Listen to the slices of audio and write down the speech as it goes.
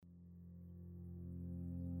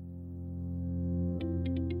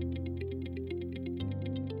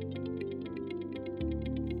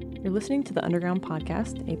You're listening to the Underground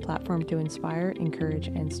Podcast, a platform to inspire, encourage,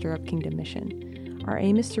 and stir up kingdom mission. Our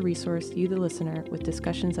aim is to resource you, the listener, with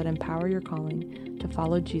discussions that empower your calling to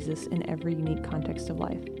follow Jesus in every unique context of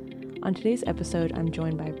life. On today's episode, I'm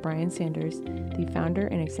joined by Brian Sanders, the founder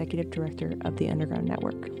and executive director of the Underground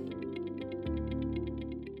Network.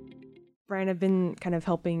 Brian, I've been kind of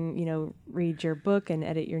helping, read your book and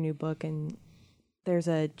edit your new book, and there's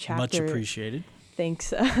a chapter. Much appreciated.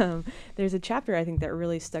 Thanks. There's a chapter I think that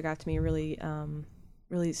really stuck out to me,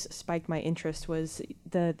 really spiked my interest, was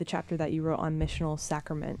the chapter that you wrote on missional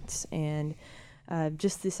sacraments, and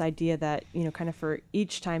just this idea that, kind of for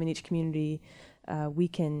each time in each community, we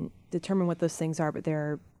can determine what those things are, but there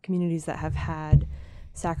are communities that have had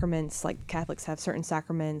sacraments, like Catholics have certain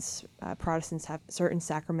sacraments, Protestants have certain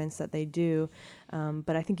sacraments that they do,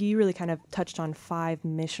 but I think you really kind of touched on 5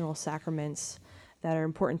 missional sacraments that are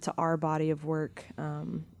important to our body of work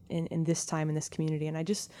in this time in this community. And I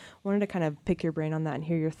just wanted to kind of pick your brain on that and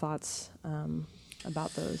hear your thoughts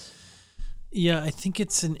about those. Yeah, I think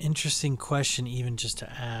it's an interesting question even just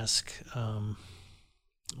to ask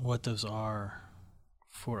what those are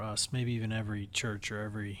for us. Maybe even every church or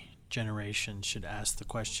every generation should ask the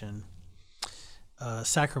question.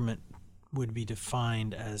 Sacrament would be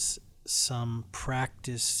defined as some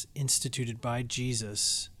practice instituted by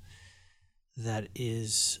Jesus that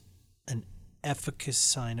is an efficacious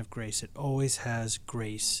sign of grace. It always has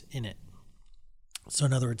grace in it. So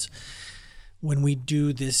in other words, when we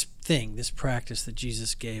do this thing, this practice that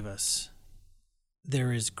Jesus gave us,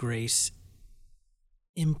 there is grace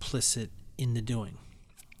implicit in the doing,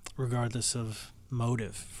 regardless of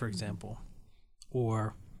motive, for example,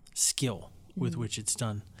 or skill with which it's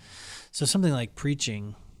done. So something like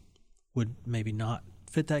preaching would maybe not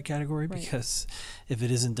fit that category, right? Because if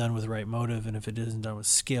it isn't done with the right motive and if it isn't done with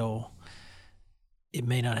skill, it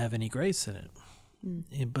may not have any grace in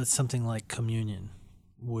it. But something like communion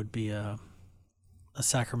would be a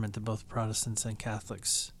sacrament that both Protestants and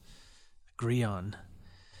Catholics agree on.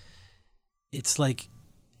 It's like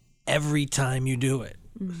every time you do it,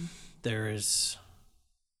 there is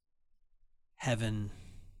heaven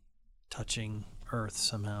touching earth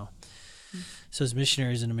somehow. So as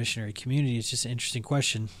missionaries in a missionary community, it's just an interesting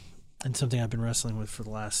question and something I've been wrestling with for the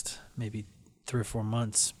last maybe 3 or 4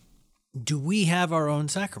 months. Do we have our own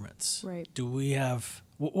sacraments? Right. Do we have,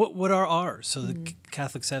 what are ours? So the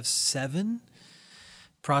Catholics have 7.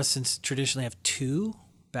 Protestants traditionally have 2,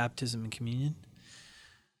 baptism and communion.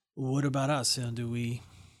 What about us? Do we,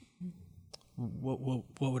 what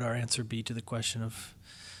would our answer be to the question of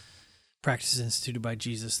practices instituted by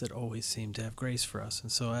Jesus that always seem to have grace for us?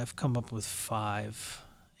 And so I've come up with 5,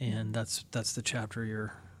 and that's the chapter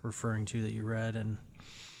you're referring to that you read. And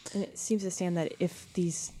it seems to stand that if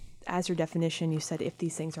these, as your definition, you said if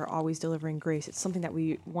these things are always delivering grace, it's something that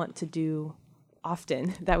we want to do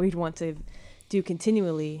often, that we'd want to do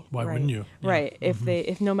continually. Why right? wouldn't you? Yeah. Right.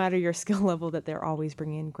 If no matter your skill level, that they're always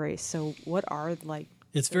bringing in grace. So what are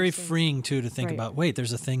it's very freeing, too, to think about, wait,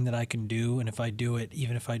 there's a thing that I can do, and if I do it,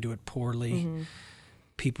 even if I do it poorly,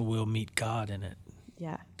 people will meet God in it.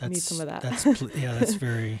 Yeah, I need some of that. That's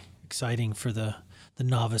very exciting for the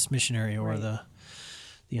novice missionary or the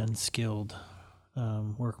unskilled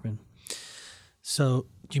workman. So,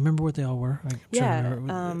 do you remember what they all were?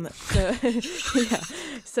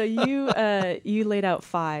 So you laid out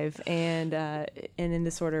 5, and in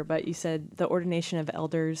this order, but you said the ordination of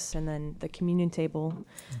elders, and then the communion table,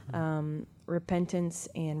 repentance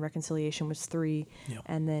and reconciliation was 3,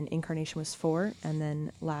 and then incarnation was 4, and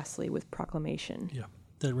then lastly with proclamation. Yeah,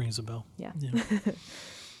 that rings a bell. Yeah.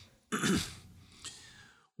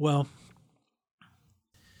 Well,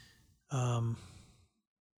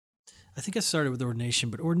 I think I started with ordination,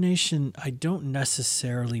 but ordination, I don't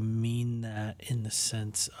necessarily mean that in the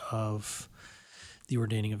sense of the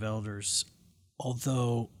ordaining of elders,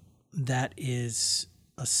 although that is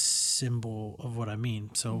a symbol of what I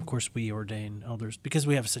mean. So, of course, we ordain elders because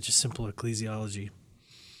we have such a simple ecclesiology.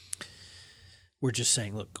 We're just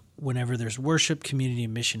saying, look, whenever there's worship, community,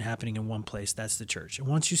 and mission happening in one place, that's the church. And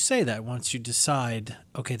once you say that, once you decide,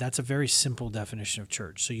 okay, that's a very simple definition of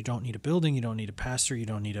church. So you don't need a building, you don't need a pastor, you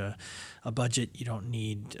don't need a budget, you don't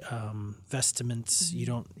need vestments,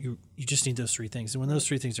 you just need those 3 things. And when those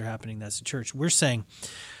 3 things are happening, that's the church. We're saying,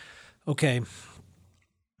 okay,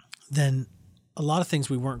 then a lot of things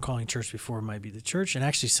we weren't calling church before might be the church, and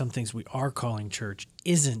actually some things we are calling church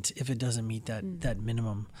isn't if it doesn't meet that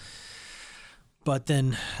minimum. But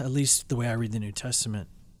then, at least the way I read the New Testament,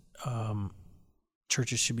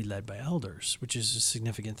 churches should be led by elders, which is a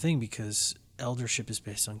significant thing because eldership is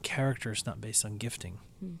based on character, it's not based on gifting.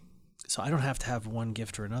 So I don't have to have one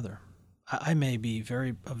gift or another. I may be a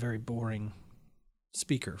very boring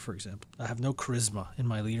speaker, for example. I have no charisma in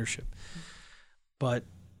my leadership, but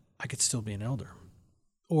I could still be an elder.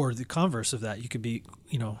 Or the converse of that, you could be,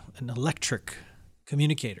 an electric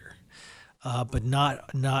communicator, but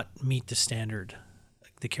not meet the standard,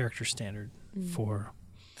 the character standard for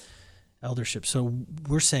eldership. So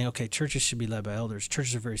we're saying, okay, churches should be led by elders.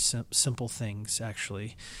 Churches are very simple things,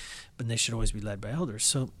 actually, but they should always be led by elders.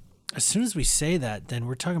 So as soon as we say that, then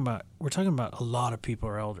we're talking about a lot of people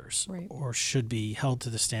are elders, right, or should be held to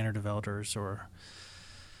the standard of elders, or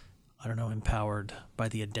empowered by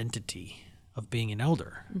the identity of being an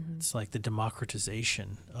elder. Mm-hmm. It's like the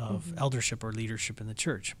democratization of eldership or leadership in the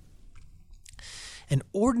church. And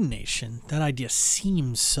ordination, that idea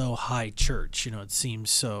seems so high church. It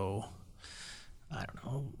seems so, I don't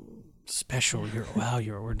know, special.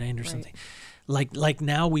 You're ordained or something. Like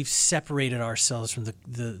now we've separated ourselves from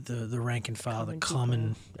the rank and file, the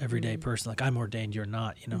common everyday person. Like, I'm ordained, you're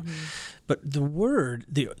not, But the word,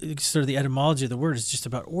 the etymology of the word is just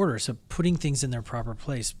about order. So putting things in their proper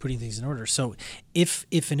place, putting things in order. So if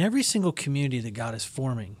in every single community that God is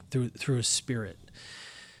forming through His Spirit,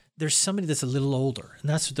 there's somebody that's a little older, and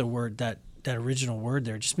that's what the word, that original word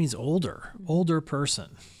there just means older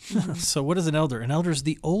person. Mm-hmm. So what is an elder? An elder is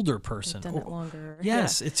the older person. They've done it longer.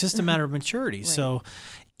 Yes, it's just a matter of maturity. Right. So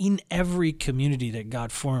in every community that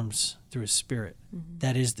God forms through His Spirit,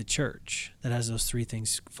 that is the church, that has those three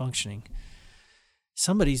things functioning.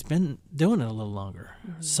 Somebody's been doing it a little longer.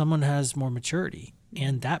 Mm-hmm. Someone has more maturity,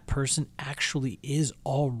 and that person actually is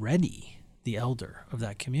already the elder of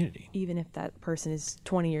that community. Even if that person is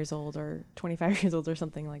 20 years old or 25 years old or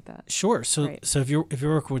something like that. Sure. So so if you're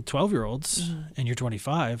working with 12-year-olds and you're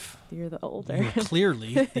 25, you're the older. You're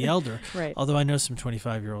clearly the elder. Right. Although I know some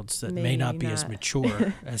 25-year-olds that may not be as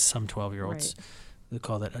mature as some 12-year-olds. Right. We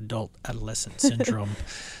call that adolescent syndrome.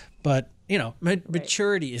 But,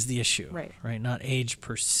 maturity is the issue, right? Not age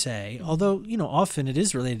per se. Although, often it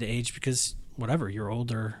is related to age because you're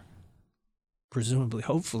older, presumably,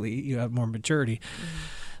 hopefully, you have more maturity.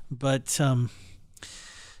 But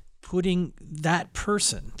putting that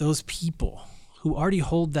person, those people who already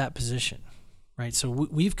hold that position, right? So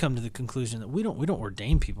we've come to the conclusion that we don't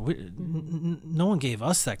ordain people. No one gave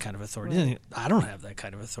us that kind of authority. Right. I don't have that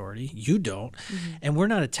kind of authority. You don't. Mm-hmm. And we're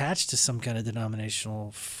not attached to some kind of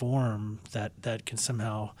denominational form that can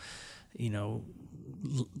somehow,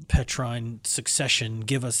 Petrine succession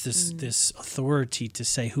give us this authority to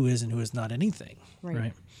say who is and who is not anything,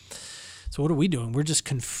 right? So what are we doing? We're just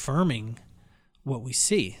confirming what we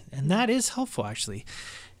see, and that is helpful, actually.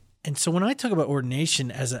 And so when I talk about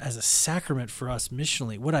ordination as a sacrament for us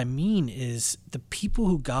missionally, what I mean is the people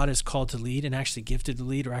who God has called to lead and actually gifted to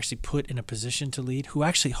lead, or actually put in a position to lead, who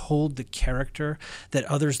actually hold the character that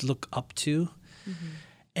others look up to. Mm-hmm.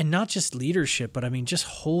 And not just leadership, but I mean just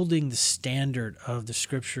holding the standard of the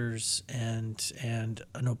Scriptures and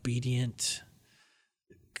an obedient,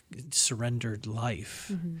 surrendered life.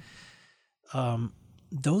 Mm-hmm.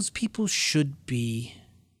 Those people should be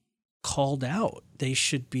called out. They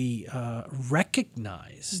should be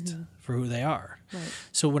recognized for who they are. Right.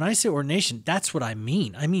 So when I say ordination, that's what I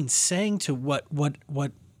mean. I mean saying to what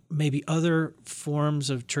maybe other forms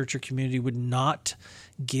of church or community would not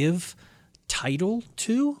give title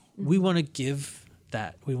to, we want to give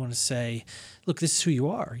that. We want to say, look, this is who you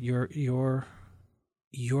are. You're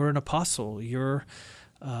an apostle. You're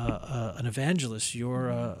an evangelist. You're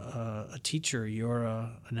a teacher. You're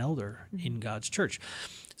an elder in God's church.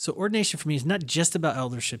 So ordination for me is not just about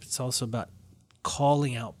eldership. It's also about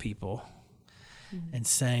calling out people and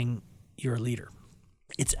saying you're a leader.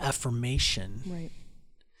 It's affirmation. Right.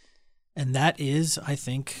 And that is, I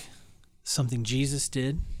think, something Jesus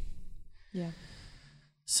did. Yeah.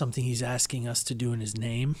 Something He's asking us to do in His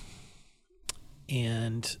name.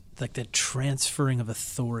 And like that transferring of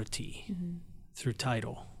authority through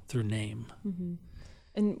title, through name. Mm-hmm.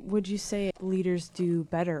 And would you say leaders do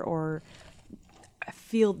better or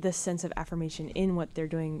feel this sense of affirmation in what they're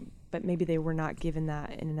doing, but maybe they were not given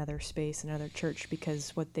that in another space, another church,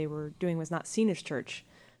 because what they were doing was not seen as church?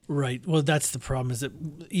 Right. Well, that's the problem, is that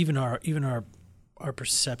even our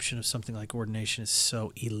perception of something like ordination is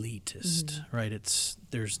so elitist, right?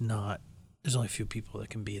 There's only a few people that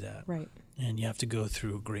can be that. Right. And you have to go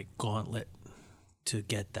through a great gauntlet to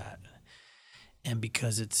get that. And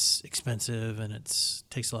because it's expensive and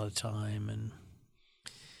takes a lot of time, and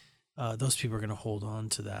those people are going to hold on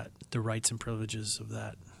to that, the rights and privileges of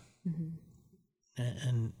that.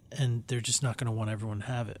 Mm-hmm. And they're just not going to want everyone to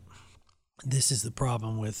have it. This is the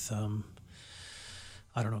problem with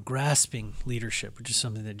grasping leadership, which is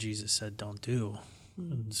something that Jesus said don't do.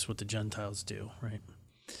 It's what the Gentiles do, right?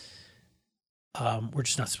 we're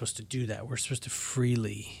just not supposed to do that. We're supposed to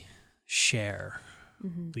freely share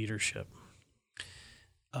leadership,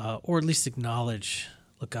 or at least acknowledge,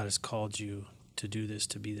 look, God has called you to do this,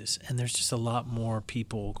 to be this. And there's just a lot more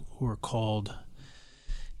people who are called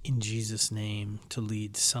in Jesus' name to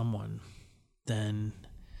lead someone than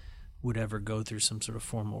would ever go through some sort of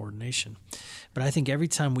formal ordination. But I think every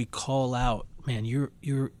time we call out, man,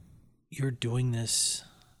 you're doing this,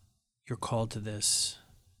 you're called to this,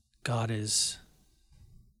 God is,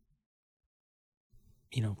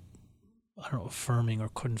 I don't know, affirming or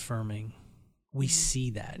confirming, we see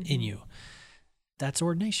that in you. That's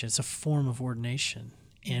ordination. It's a form of ordination.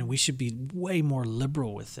 And we should be way more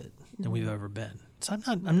liberal with it than we've ever been. So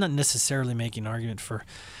I'm not necessarily making an argument for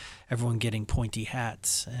everyone getting pointy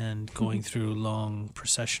hats and going through long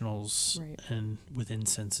processionals and with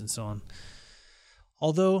incense and so on.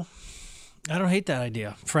 Although I don't hate that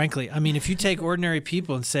idea, frankly. I mean, if you take ordinary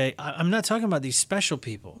people and say, I'm not talking about these special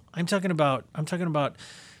people. I'm talking about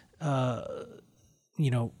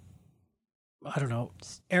I don't know,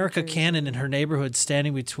 Erica Cannon in her neighborhood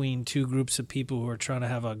standing between two groups of people who are trying to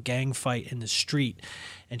have a gang fight in the street.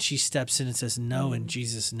 And she steps in and says, no, in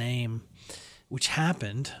Jesus' name, which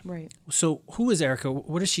happened. Right. So who is Erica?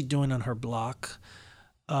 What is she doing on her block?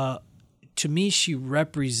 To me, she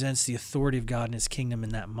represents the authority of God and his kingdom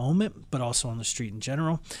in that moment, but also on the street in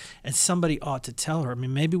general. And somebody ought to tell her. I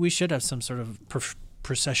mean, maybe we should have some sort of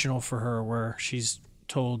processional for her where she's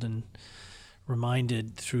told and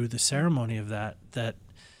reminded through the ceremony of that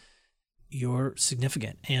you're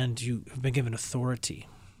significant and you have been given authority.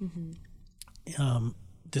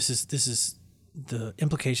 This is the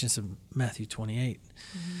implications of Matthew 28.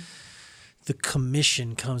 The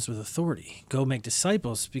commission comes with authority. Go make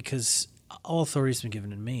disciples, because all authority has been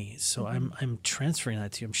given to me. So I'm transferring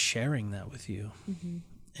that to you. I'm sharing that with you.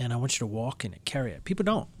 And I want you to walk in it, carry it. People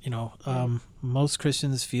don't, most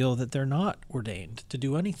Christians feel that they're not ordained to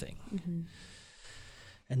do anything.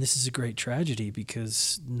 And this is a great tragedy,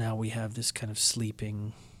 because now we have this kind of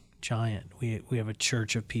sleeping giant. We have a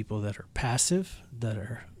church of people that are passive, that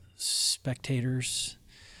are spectators,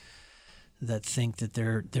 that think that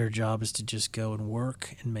their job is to just go and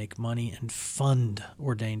work and make money and fund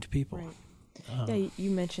ordained people. Yeah,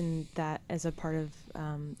 you mentioned that as a part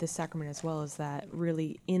of this sacrament as well, is that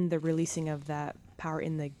really in the releasing of that power,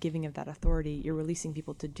 in the giving of that authority, you're releasing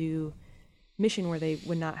people to do mission where they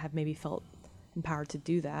would not have maybe felt empowered to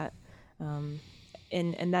do that.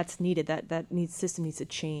 And that's needed. That system needs to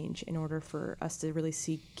change in order for us to really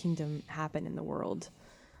see kingdom happen in the world.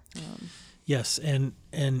 Yes, and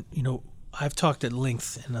I've talked at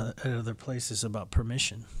length at other places about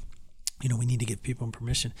permission. We need to give people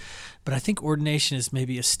permission. But I think ordination is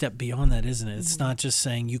maybe a step beyond that, isn't it? It's not just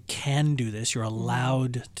saying you can do this, you're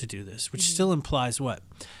allowed to do this, which still implies what?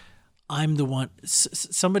 I'm the one,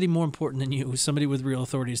 somebody more important than you, somebody with real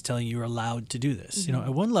authority is telling you you're allowed to do this.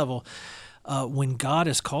 At one level, when God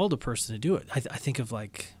has called a person to do it, I think of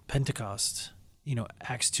like Pentecost,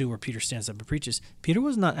 Acts 2, where Peter stands up and preaches. Peter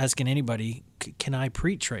was not asking anybody, can I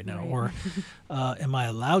preach right now? Or am I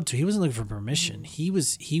allowed to? He wasn't looking for permission. He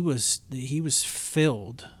was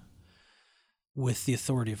filled with the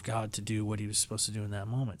authority of God to do what he was supposed to do in that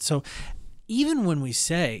moment. So even when we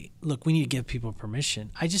say, look, we need to give people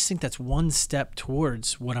permission, I just think that's one step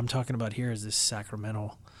towards what I'm talking about here is this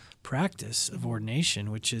sacramental practice of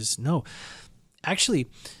ordination, which is, no, actually,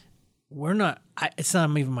 it's not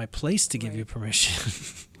even my place to give you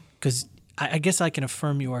permission, because I guess I can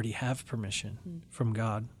affirm you already have permission from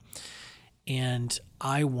God. And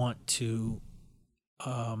I want to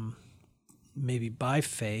maybe by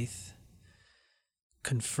faith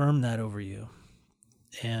confirm that over you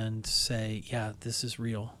and say, yeah, this is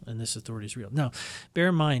real and this authority is real. Now, bear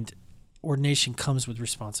in mind, ordination comes with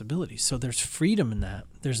responsibility. So there's freedom in that.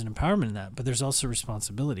 There's an empowerment in that, but there's also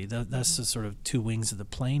responsibility. That's the sort of two wings of the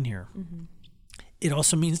plane here. It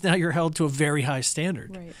also means now you're held to a very high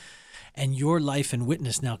standard. And your life and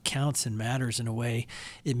witness now counts and matters in a way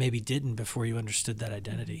it maybe didn't before you understood that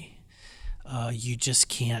identity. You just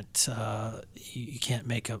can't you can't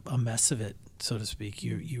make a mess of it, so to speak.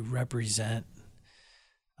 You represent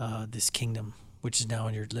this kingdom, which is now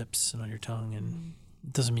on your lips and on your tongue, and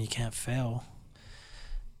it doesn't mean you can't fail,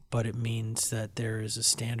 but it means that there is a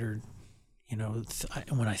standard.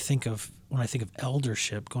 When I think of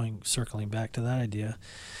eldership, circling back to that idea,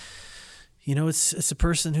 it's a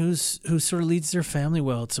person who sort of leads their family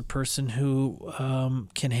well. It's a person who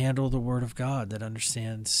can handle the Word of God, that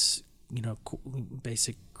understands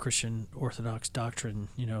basic Christian Orthodox doctrine.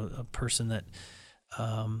 A person that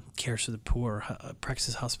cares for the poor,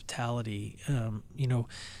 practices hospitality.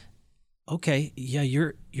 Okay, yeah,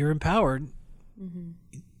 you're empowered,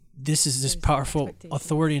 this is this There's powerful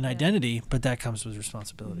authority and yeah. identity, but that comes with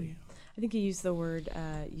responsibility. I think you used the word,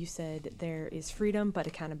 you said there is freedom but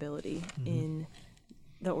accountability in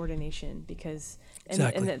the ordination, because and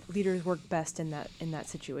that leaders work best in that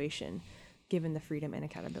situation, given the freedom and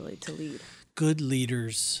accountability to lead. Good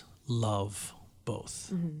leaders love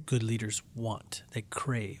both. Good leaders they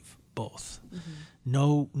crave both.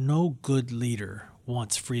 No good leader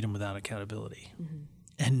wants freedom without accountability,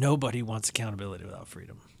 and nobody wants accountability without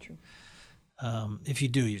freedom. True. If you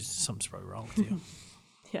do, something's probably wrong with you.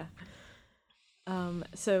 Yeah.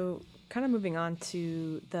 So kind of moving on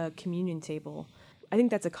to the communion table. I think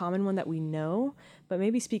that's a common one that we know, but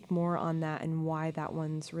maybe speak more on that and why that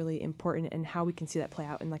one's really important and how we can see that play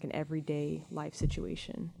out in like an everyday life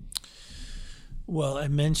situation. Well, I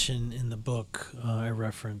mention in the book, I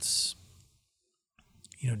reference,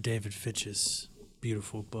 David Fitch's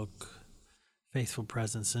beautiful book, Faithful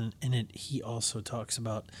Presence, and in it he also talks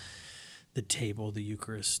about the table, the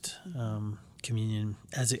Eucharist, communion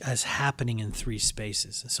as happening in three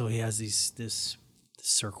spaces. So he has these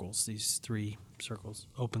circles, these three circles,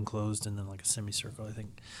 open, closed, and then like a semicircle, I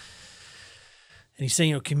think. And he's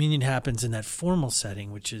saying, communion happens in that formal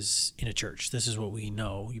setting, which is in a church. This is what we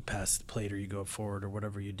know. You pass the plate or you go forward or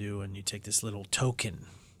whatever you do, and you take this little token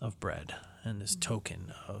of bread and this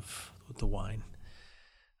token of the wine.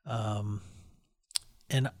 And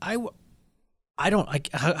how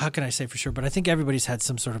can I say for sure, but I think everybody's had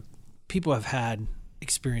people have had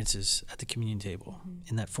experiences at the communion table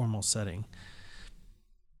in that formal setting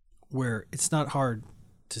where it's not hard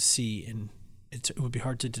to see, and it would be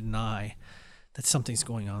hard to deny that something's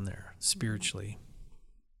going on there spiritually,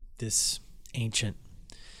 this ancient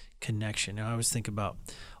connection. And I always think about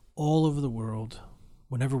all over the world,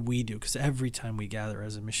 whenever we do, because every time we gather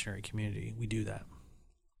as a missionary community, we do that.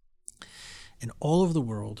 And all over the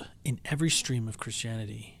world, in every stream of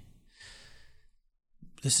Christianity,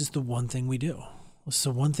 this is the one thing we do. It's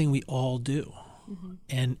the one thing we all do.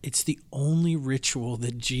 And it's the only ritual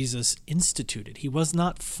that Jesus instituted. He was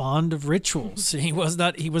not fond of rituals. He was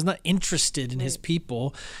not interested in his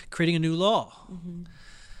people creating a new law.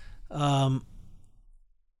 And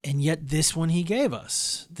yet this one he gave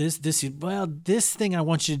us. This thing I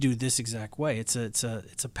want you to do this exact way. It's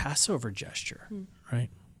a Passover gesture, right?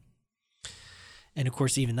 And of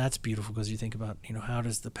course, even that's beautiful because you think about, how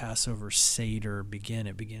does the Passover Seder begin?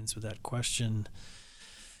 It begins with that question,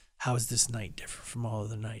 how is this night different from all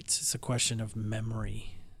other nights? It's a question of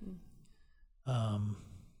memory.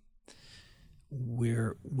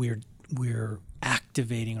 We're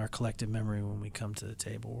activating our collective memory when we come to the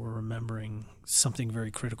table. We're remembering something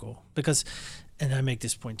very critical because, and I make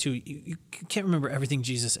this point too, you can't remember everything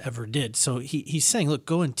Jesus ever did. So he's saying, look,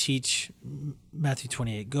 go and teach, Matthew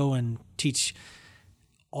 28, go and teach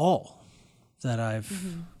all that I've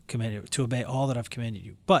commanded you, to obey all that I've commanded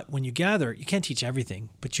you. But when you gather, you can't teach everything,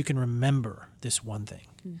 but you can remember this one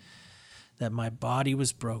thing, that my body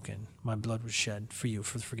was broken, my blood was shed for you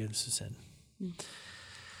for the forgiveness of sin.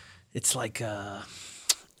 It's like an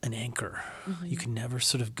anchor. You can never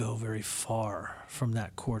sort of go very far from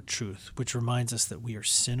that core truth, which reminds us that we are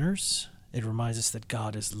sinners. It reminds us that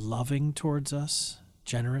God is loving towards us,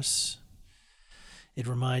 generous. It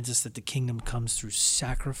reminds us that the kingdom comes through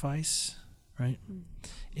sacrifice, right?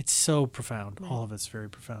 It's so profound. Right. All of it's very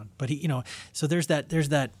profound. But so there's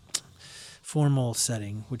that formal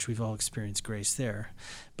setting, which we've all experienced grace there.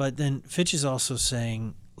 But then Fitch is also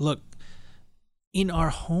saying, look, in our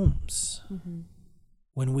homes,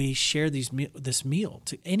 when we share this meal,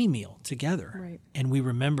 any meal together, right, and we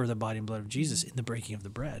remember the body and blood of Jesus in the breaking of the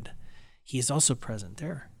bread, he is also present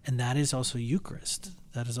there. And that is also Eucharist.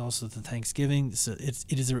 That is also the Thanksgiving. So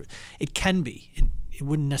it can be. It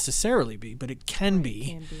wouldn't necessarily be, but it can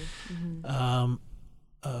be,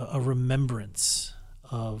 a remembrance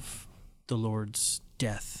of the Lord's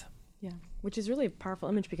death. Yeah, which is really a powerful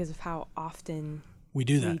image because of how often we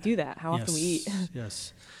do that. How often we eat.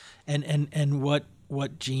 Yes, and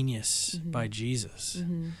what genius by Jesus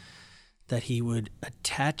that he would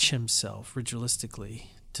attach himself ritualistically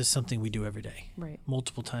to something we do every day, right,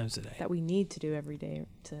 multiple times a day, that we need to do every day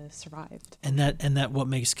to survive. And that what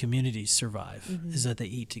makes communities survive is that they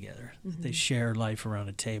eat together, that they share life around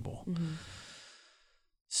a table.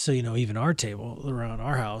 So even our table around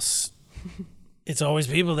our house, it's always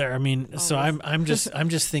people there. I mean, always. So I'm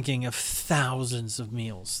just thinking of thousands of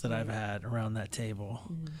meals that I've had around that table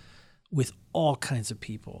with all kinds of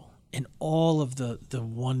people. And all of the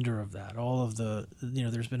wonder of that, all of the,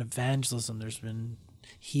 there's been evangelism, there's been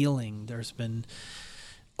healing, there's been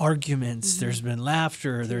arguments, there's been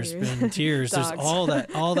laughter, there's been tears, there's all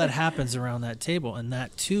that happens around that table, and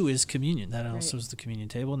that too is communion. That also is the communion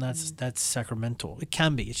table, and that's sacramental.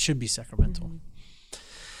 It should be sacramental.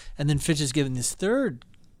 And then Fitch is given this third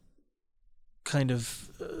kind of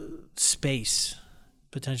space,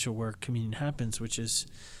 potential where communion happens, which is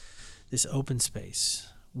this open space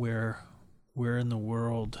where we're in the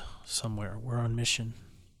world somewhere, we're on mission,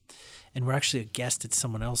 and we're actually a guest at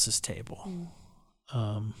someone else's table.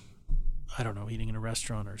 I don't know, eating in a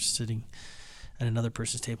restaurant or sitting at another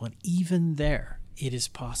person's table. And even there, it is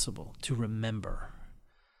possible to remember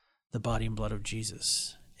the body and blood of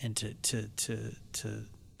Jesus and to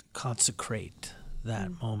consecrate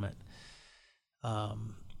that moment.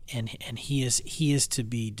 And he is to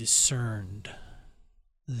be discerned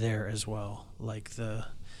there as well, like the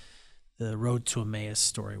road to Emmaus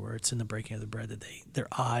story, where it's in the breaking of the bread that their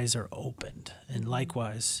eyes are opened. And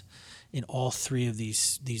likewise, in all three of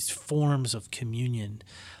these forms of communion,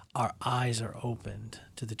 our eyes are opened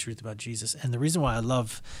to the truth about Jesus. And the reason why I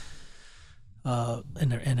love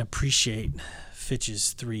and appreciate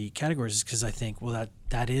Fitch's three categories is because I think, well,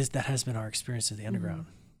 that has been our experience at the Underground.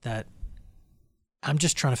 That I'm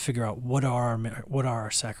just trying to figure out what are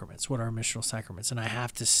our sacraments, what are our missional sacraments, and I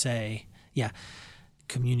have to say,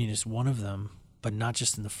 communion is one of them, but not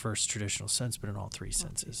just in the first traditional sense, but in all three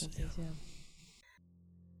senses.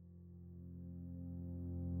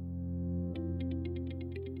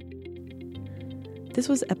 This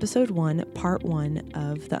was episode 1, part 1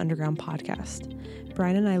 of the Underground podcast.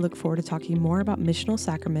 Brian and I look forward to talking more about missional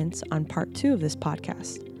sacraments on part 2 of this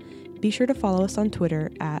podcast. Be sure to follow us on Twitter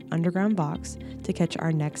 @UndergroundVox to catch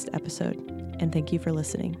our next episode. And thank you for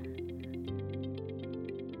listening.